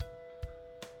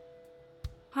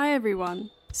Hi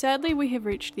everyone. Sadly, we have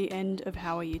reached the end of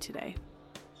How Are You Today?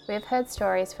 We have heard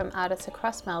stories from artists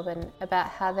across Melbourne about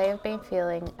how they have been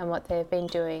feeling and what they have been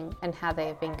doing and how they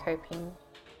have been coping.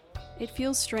 It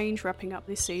feels strange wrapping up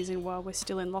this season while we're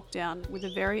still in lockdown with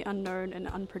a very unknown and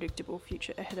unpredictable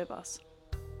future ahead of us.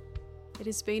 It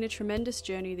has been a tremendous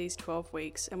journey these 12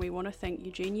 weeks, and we want to thank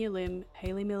Eugenia Lim,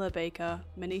 Hayley Miller-Baker,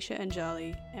 Manisha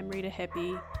Anjali, Amrita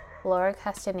Hepi, Laura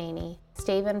Castanini,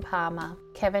 Stephen Palmer,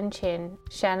 Kevin Chin,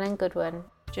 Shannon Goodwin,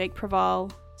 Jake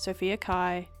Praval, Sophia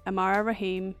Kai, Amara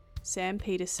Rahim, Sam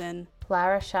Peterson,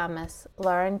 Lara Shamus,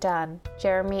 Lauren Dunn,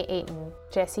 Jeremy Eaton,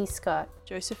 Jesse Scott,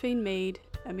 Josephine Mead,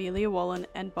 Amelia Wallen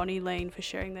and Bonnie Lane for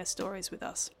sharing their stories with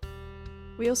us.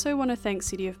 We also want to thank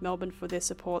City of Melbourne for their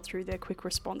support through their quick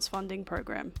response funding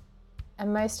program.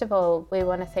 and most of all, we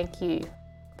want to thank you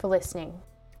for listening.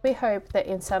 We hope that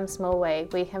in some small way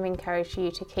we have encouraged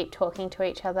you to keep talking to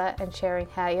each other and sharing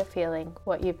how you're feeling,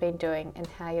 what you've been doing and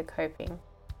how you're coping.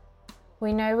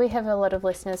 We know we have a lot of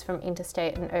listeners from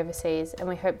interstate and overseas, and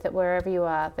we hope that wherever you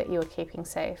are that you are keeping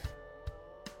safe.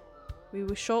 We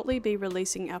will shortly be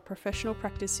releasing our professional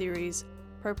practice series,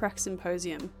 ProPrac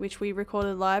Symposium, which we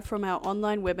recorded live from our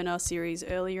online webinar series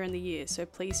earlier in the year, so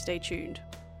please stay tuned.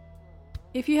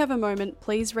 If you have a moment,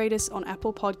 please rate us on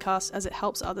Apple Podcasts as it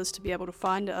helps others to be able to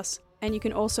find us, and you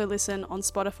can also listen on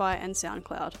Spotify and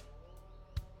SoundCloud.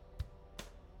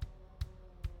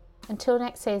 Until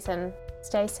next season,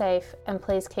 stay safe and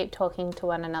please keep talking to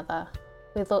one another.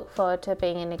 We look forward to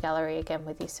being in a gallery again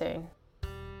with you soon.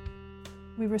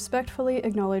 We respectfully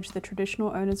acknowledge the traditional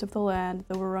owners of the land,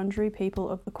 the Wurundjeri people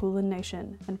of the Kulin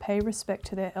Nation, and pay respect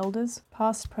to their elders,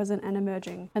 past, present and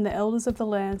emerging, and the elders of the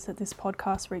lands that this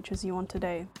podcast reaches you on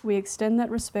today. We extend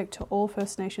that respect to all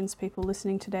First Nations people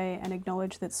listening today and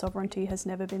acknowledge that sovereignty has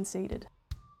never been ceded.